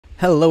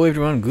Hello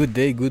everyone, good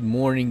day, good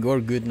morning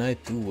or good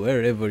night to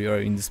wherever you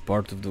are in this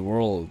part of the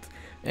world,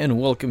 and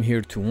welcome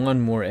here to one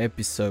more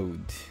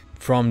episode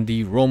from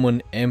the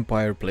Roman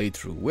Empire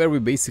playthrough, where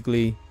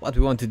what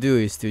we want to do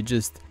is to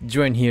just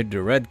join here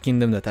the Red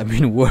Kingdom that I'm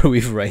in war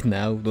with right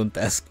now, don't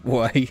ask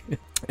why,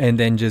 and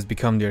then just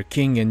become their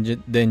king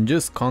and then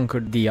just conquer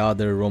the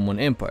other Roman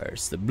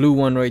empires, the blue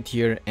one right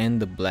here and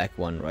the black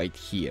one right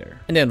here,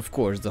 and then of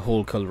course the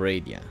whole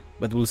Calradia,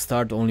 but we'll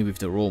start only with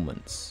the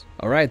Romans.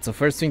 Alright, so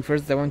first thing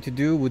first I want to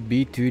do would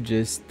be to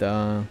just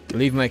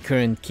leave my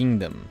current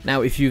kingdom.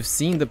 Now, if you've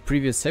seen the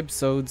previous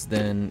episodes,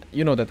 then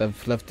you know that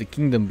I've left the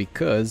kingdom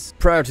because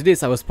prior to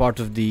this I was part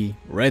of the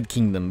Red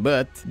Kingdom,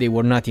 but they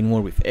were not in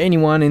war with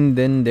anyone and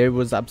then there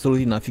was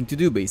absolutely nothing to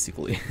do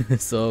basically.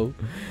 So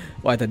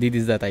what I did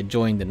is that I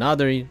joined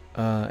another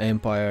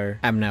empire.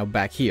 I'm now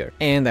back here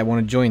and I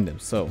want to join them,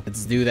 so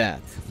let's do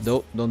that.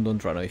 Don't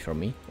run away from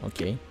me,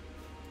 okay?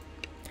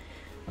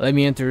 Let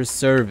me enter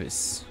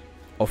service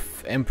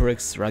of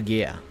Empress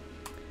Ragea.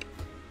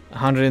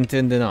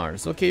 110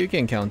 dinars. Okay, you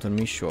can count on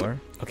me, sure.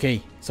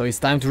 Okay, so it's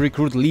time to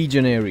recruit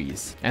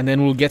legionaries and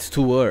then we'll get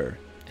to war.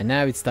 And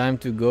now it's time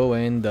to go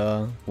and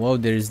wow,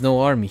 there is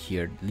no army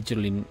here.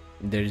 Literally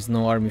there is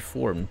no army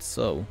formed,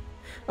 so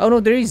oh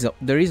no, there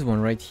is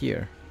one right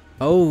here.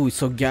 Oh,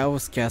 so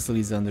Gauss Castle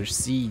is under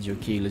siege.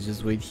 Okay, let's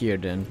just wait here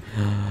then.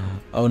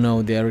 Oh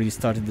no, they already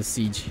started the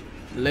siege.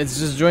 Let's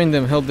just join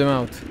them, help them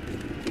out.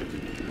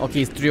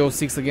 Okay, it's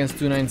 306 against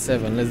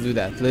 297. Let's do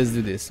that. Let's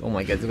do this. Oh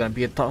my god, it's gonna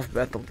be a tough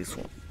battle, this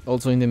one.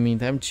 Also, in the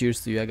meantime,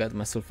 cheers to you. I got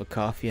myself a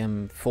coffee.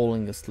 I'm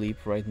falling asleep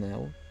right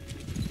now.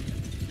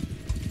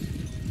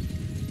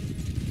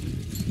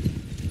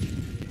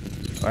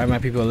 Alright, my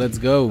people, let's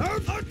go.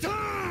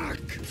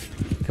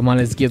 Come on,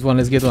 let's get one.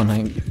 Let's get one.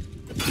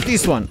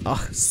 This one.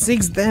 Oh,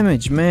 6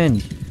 damage,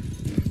 man.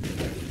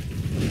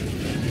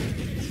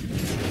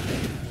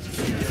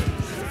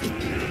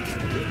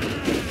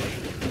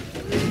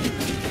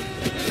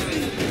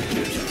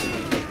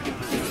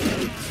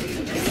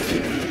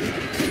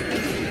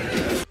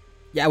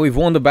 Yeah, we've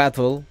won the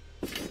battle.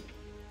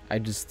 I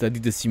just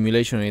did the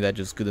simulation and I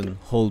just couldn't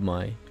hold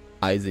my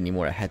eyes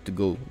anymore. I had to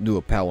go do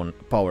a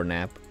power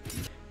nap.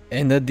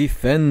 And the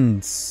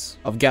defense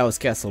of Gauss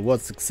Castle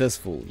was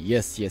successful.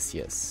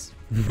 Yes.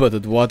 But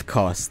at what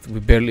cost? We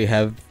barely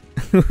have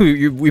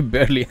we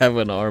barely have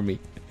an army.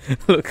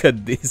 Look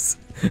at this.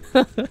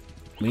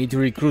 We need to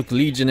recruit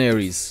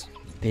legionaries.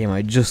 Damn,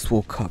 I just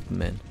woke up,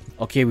 man.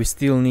 Okay, we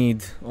still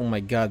need, oh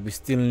my god, we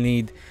still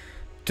need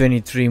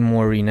 23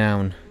 more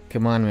renown.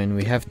 Come on, man,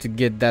 we have to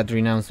get that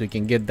renown so we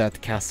can get that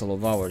castle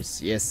of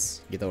ours. Yes,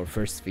 get our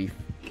first fief.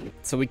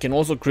 So we can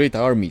also create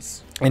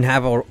armies and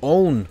have our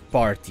own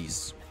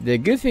parties. The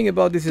good thing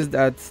about this is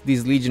that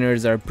these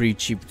legionaries are pretty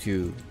cheap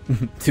to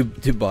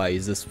buy.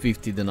 It's just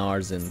 50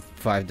 dinars and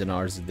 5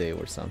 dinars a day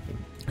or something.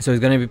 So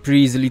it's gonna be pretty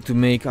easily to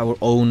make our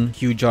own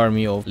huge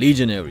army of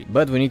legionary.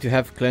 But we need to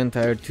have clan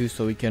tier 2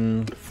 so we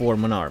can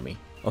form an army.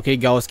 Okay,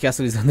 Gauss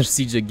Castle is under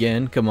siege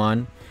again. Come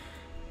on.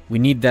 We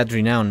need that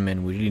renown,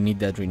 man. We really need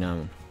that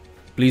renown.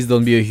 Please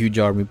don't be a huge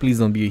army. Please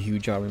don't be a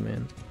huge army,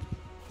 man.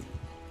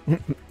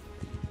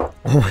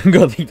 Oh my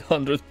god,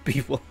 800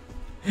 people.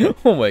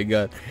 Oh my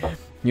god.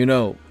 You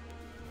know,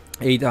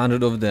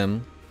 800 of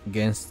them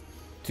against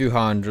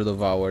 200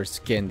 of ours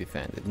can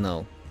defend it.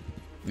 No,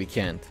 we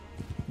can't.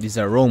 These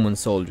are Roman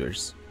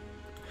soldiers.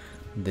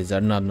 These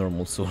are not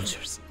normal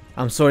soldiers.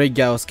 I'm sorry,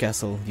 Gauss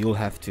Castle. You'll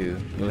have to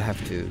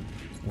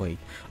wait.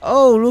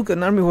 Oh, look,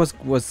 an army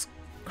was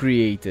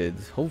created.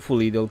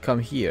 Hopefully they'll come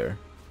here.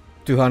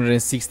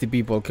 260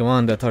 people. Come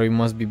on, that army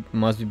must be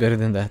better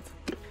than that.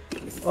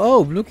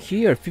 Oh, look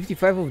here.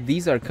 55 of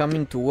these are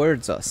coming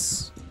towards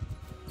us.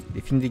 They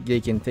think they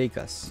can take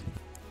us.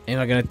 And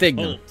we're gonna take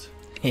them.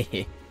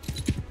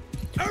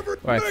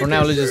 Alright, for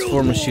now let's just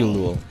form a shield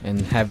wall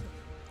and have...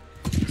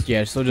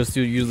 Yeah, so just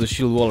to use the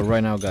shield wall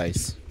right now,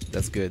 guys.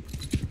 That's good.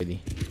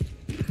 Ready.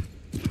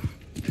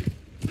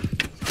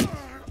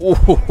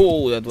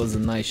 Oh, that was a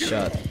nice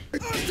shot.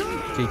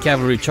 Okay,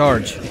 cavalry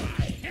charge.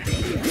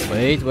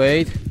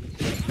 Wait.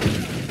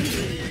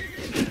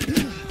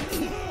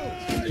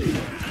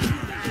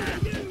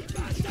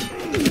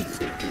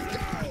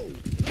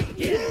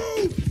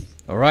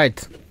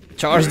 Alright,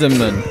 charge them,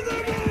 man.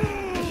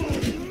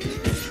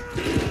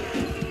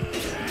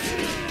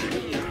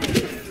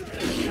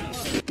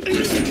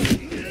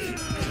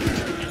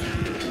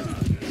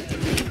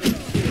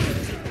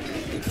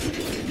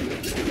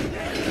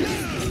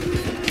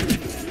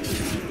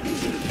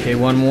 Okay,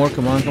 one more,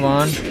 come on.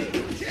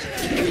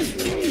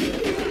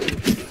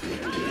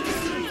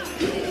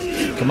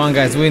 Come on,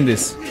 guys, win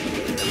this.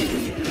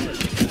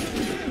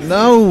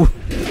 No!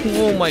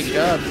 Oh my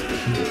god.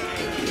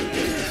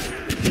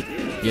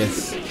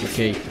 Yes,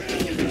 okay.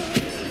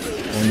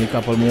 Only a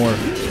couple more.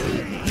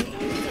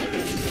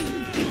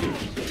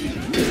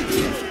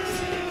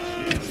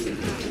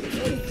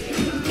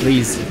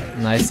 Please,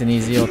 nice and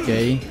easy,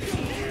 okay.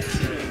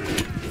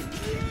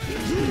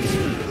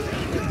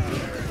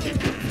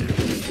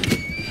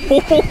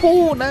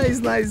 Oh,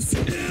 nice.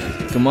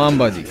 Come on,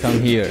 buddy,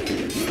 come here.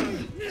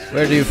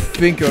 Where do you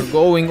think you're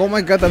going? Oh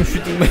my god, I'm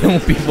shooting my own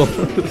people.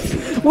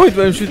 Why am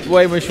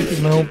I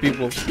shooting my own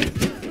people?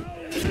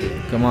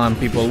 Come on,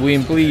 people,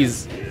 win,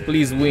 please.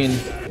 Please win.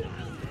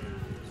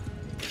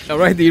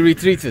 Alright, they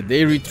retreated.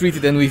 They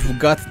retreated and we've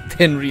got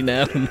 10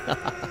 renown.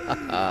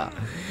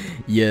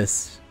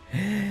 Yes.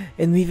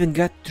 And we even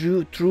got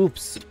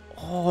troops.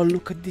 Oh,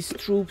 look at these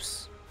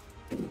troops.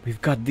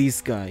 We've got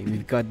this guy.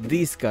 We've got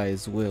this guy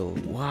as well.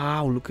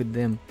 Wow, look at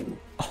them.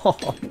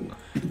 Oh,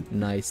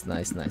 nice,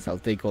 nice, nice. I'll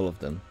take all of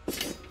them.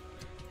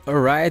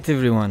 Alright,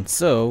 everyone.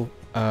 So,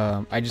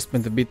 I just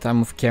spent a bit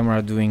time off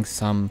camera doing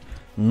some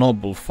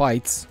noble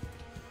fights.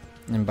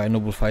 And by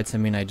noble fights, I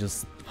mean I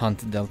just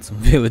hunted out some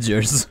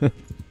villagers.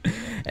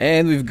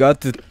 And we've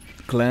got to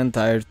clan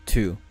tier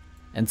 2.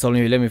 And so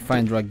let me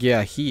find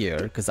Ragea here,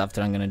 because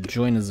after I'm gonna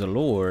join as a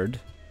lord,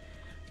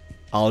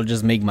 I'll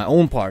just make my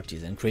own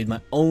parties and create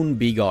my own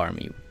big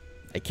army.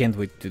 I can't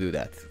wait to do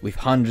that, with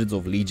hundreds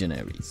of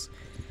legionaries.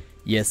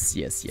 Yes,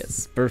 yes,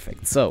 yes,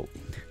 perfect. So,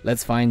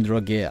 let's find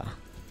Ragea.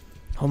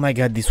 Oh my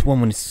god, this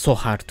woman is so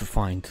hard to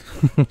find.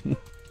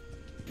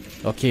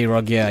 Okay,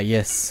 Ragea,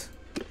 yes.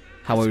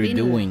 How are you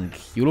doing?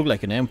 You look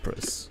like an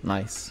empress.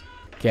 Nice.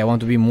 Okay, I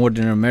want to be more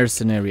than a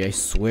mercenary, I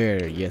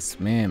swear. Yes,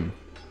 ma'am.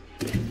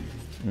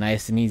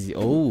 Nice and easy.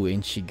 Oh,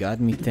 and she got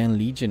me 10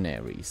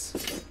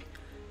 legionaries.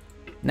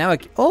 Now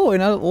oh,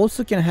 and I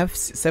also can have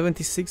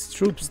 76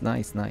 troops.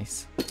 Nice,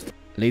 nice.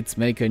 Let's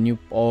make a new...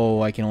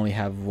 Oh, I can only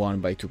have one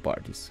by 2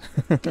 parties.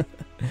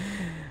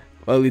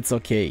 Well, it's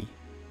okay.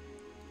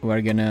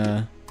 We're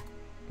gonna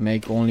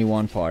make only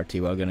one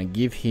party. We're gonna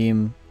give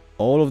him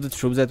all of the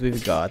troops that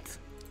we've got.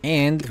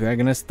 And we're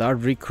gonna start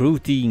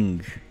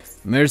recruiting.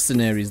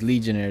 Mercenaries,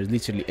 legionaries,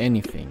 literally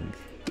anything.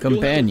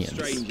 Companions.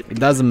 It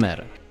doesn't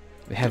matter.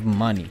 We have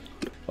money.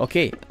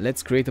 Okay,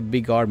 let's create a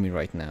big army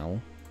right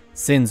now.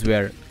 Since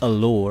we're a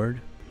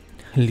lord.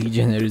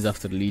 Legionaries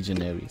after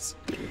legionaries.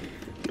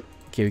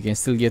 Okay, we can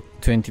still get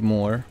 20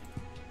 more.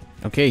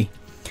 Okay.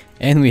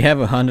 And we have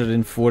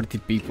 140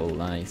 people.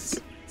 Nice.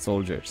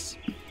 Soldiers.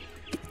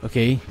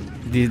 Okay.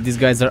 These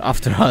guys are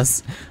after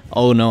us.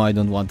 Oh no, I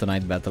don't want a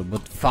night battle.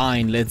 But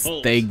fine, let's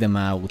take them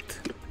out.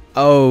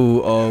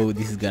 Oh,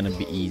 this is gonna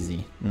be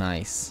easy.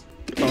 Nice.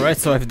 Alright,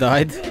 so I've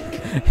died.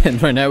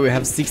 And right now we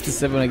have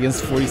 67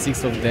 against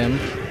 46 of them.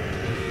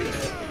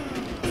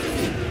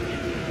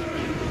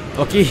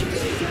 Okay,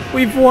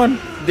 we've won.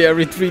 They are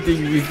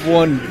retreating. We've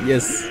won.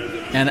 Yes,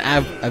 and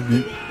I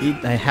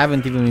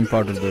haven't even been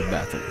part of the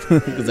battle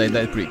because I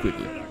died pretty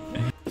quickly.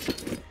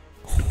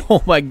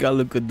 Oh my god!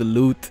 Look at the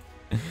loot.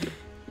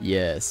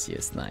 Yes,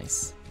 yes,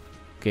 nice.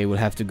 Okay, we'll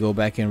have to go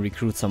back and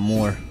recruit some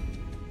more.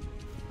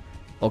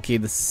 Okay,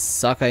 the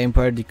Sakai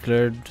Empire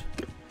declared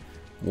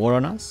war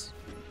on us.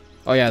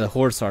 Oh yeah, the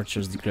horse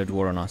archers declared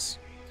war on us.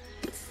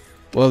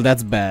 Well,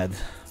 that's bad.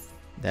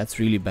 That's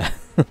really bad.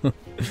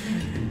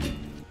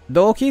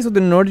 Though, okay, so the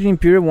Northern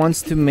Imperium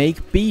wants to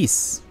make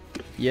peace.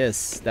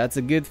 Yes, that's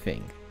a good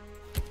thing.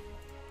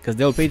 Because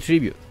they'll pay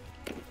tribute.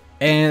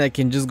 And I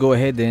can just go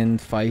ahead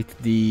and fight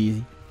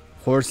the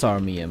Horse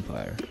Army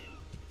Empire.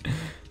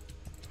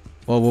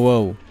 Whoa, whoa,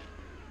 whoa.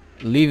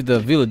 Leave the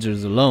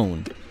villagers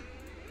alone.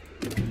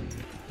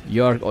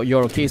 You're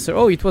okay, sir?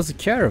 Oh, it was a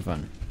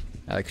caravan,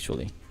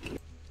 actually.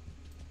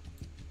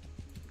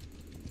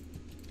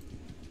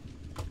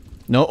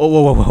 No, oh,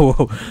 whoa, whoa,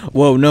 whoa,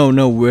 whoa, whoa,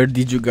 no, where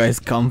did you guys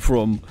come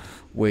from?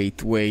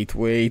 Wait, wait,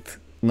 wait.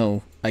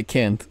 No, I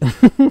can't.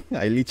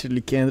 I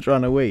literally can't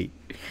run away.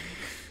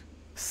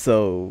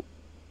 So,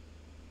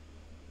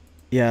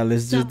 yeah,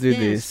 let's just do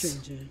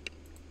this.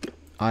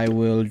 I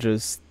will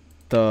just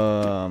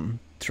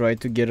try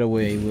to get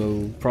away.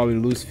 We'll probably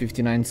lose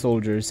 59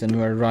 soldiers and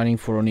we're running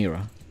for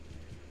Onira.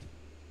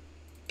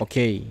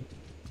 Okay,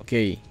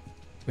 okay.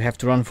 We have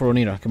to run for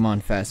Onira. Come on,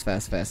 fast,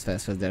 fast, fast,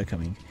 fast, fast. They're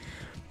coming.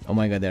 Oh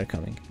my god, they're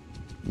coming.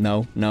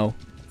 No, no,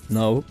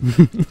 no.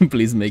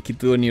 Please make it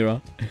to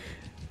Onira.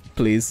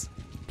 Please,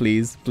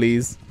 please,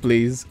 please,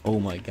 please. Oh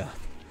my god.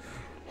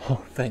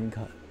 Oh, thank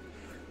god.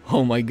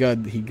 Oh my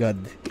god, he got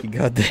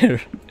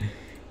there.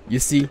 You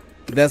see,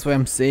 that's why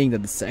I'm saying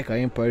that the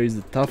Sakai Empire is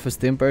the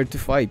toughest empire to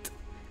fight.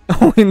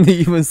 When they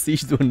even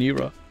siege to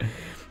Onira.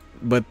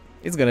 But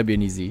it's gonna be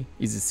an easy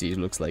siege,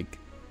 looks like.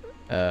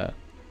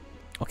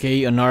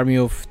 Okay, an army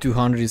of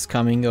 200 is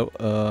coming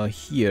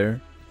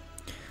here.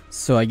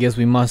 So I guess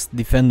we must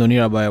defend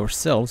Onira by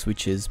ourselves,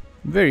 which is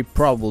very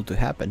probable to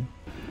happen.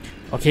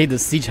 Okay, the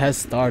siege has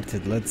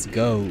started. Let's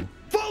go.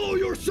 Follow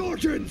your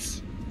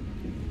sergeants!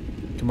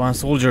 Come on,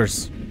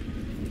 soldiers.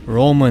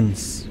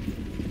 Romans.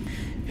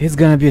 It's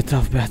gonna be a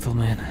tough battle,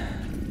 man.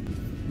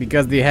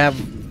 Because they have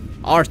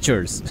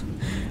archers.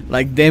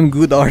 Like damn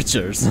good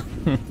archers.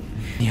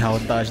 How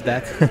dodge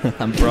that?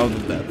 I'm proud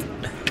of that.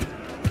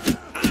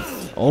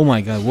 Oh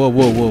my god. Whoa,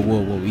 whoa, whoa,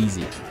 whoa, whoa.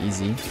 Easy,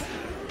 easy.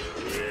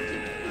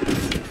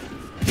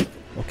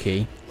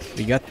 Okay,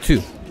 we got 2,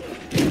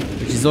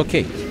 which is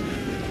okay.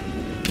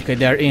 Okay,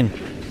 they're in.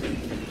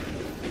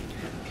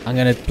 I'm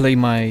gonna play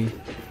my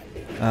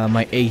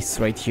my ace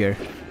right here.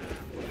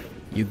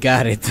 You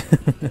got it.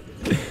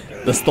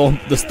 the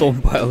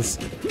stone piles.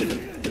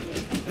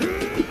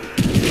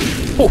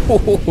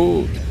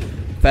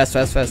 Fast,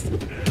 fast, fast.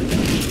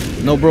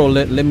 No, bro,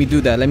 let me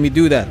do that. Let me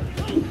do that.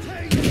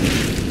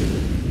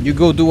 You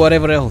go do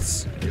whatever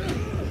else.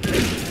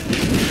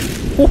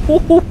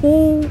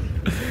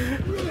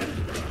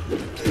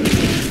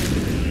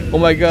 Oh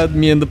my god,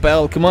 me and the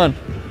pal, come on.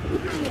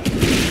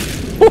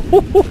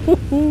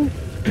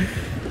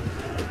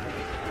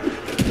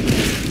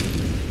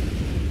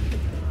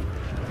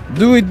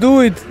 Do it, do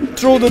it.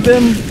 Throw the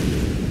damn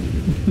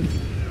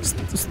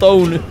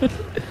stone.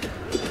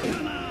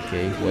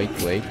 Okay,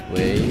 wait.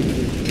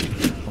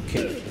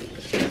 Okay.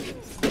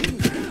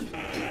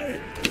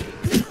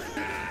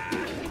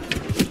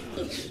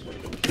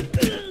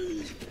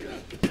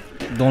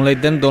 Don't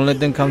let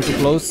them come too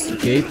close.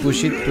 Okay,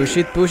 push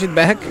it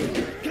back.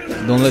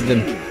 Don't let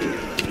them.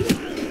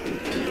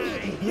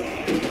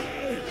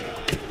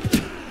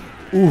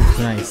 Ooh,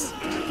 nice.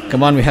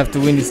 Come on, we have to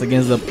win this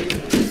against the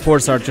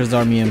Force Archers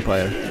Army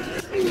Empire.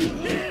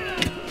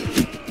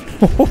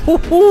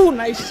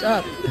 Nice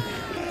shot.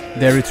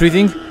 They're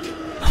retreating.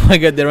 Oh my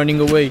god, they're running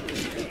away.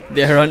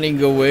 They're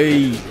running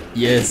away.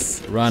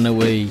 Yes, run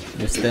away.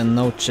 You stand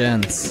no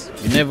chance.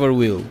 You never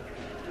will.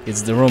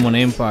 It's the Roman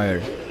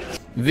Empire.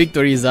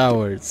 Victory is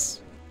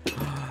ours.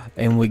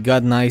 And we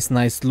got nice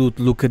loot.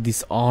 Look at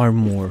this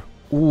armor.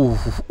 Ooh.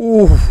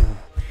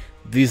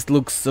 This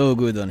looks so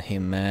good on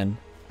him, man.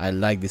 I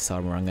like this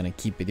armor. I'm gonna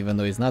keep it, even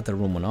though it's not a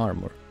Roman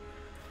armor.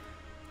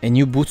 And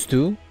new boots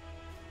too.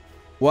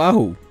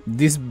 Wow,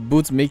 these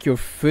boots make your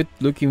foot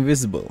look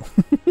invisible.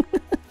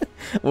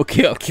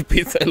 Okay, I'll keep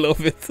it. I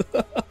love it.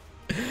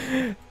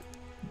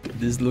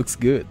 This looks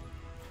good.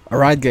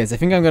 Alright guys, I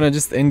think I'm gonna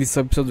just end this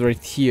episode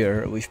right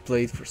here. We've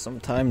played for some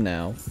time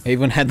now. I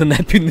even had a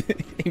nap in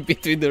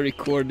between the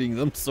recordings.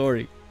 I'm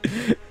sorry.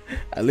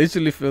 I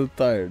literally felt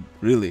tired,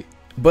 really.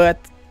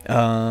 But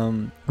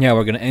yeah,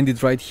 we're gonna end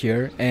it right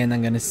here, and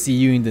I'm gonna see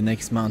you in the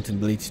next Mountain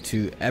Blade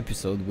 2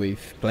 episode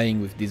with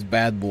playing with these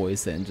bad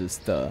boys and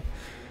just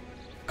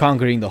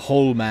conquering the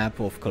whole map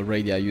of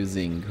Calradia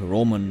using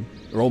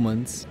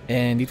Romans.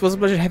 And it was a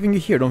pleasure having you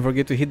here. Don't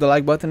forget to hit the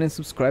like button and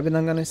subscribe, and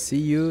I'm gonna see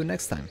you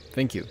next time.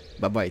 Thank you.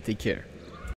 Bye bye. Take care.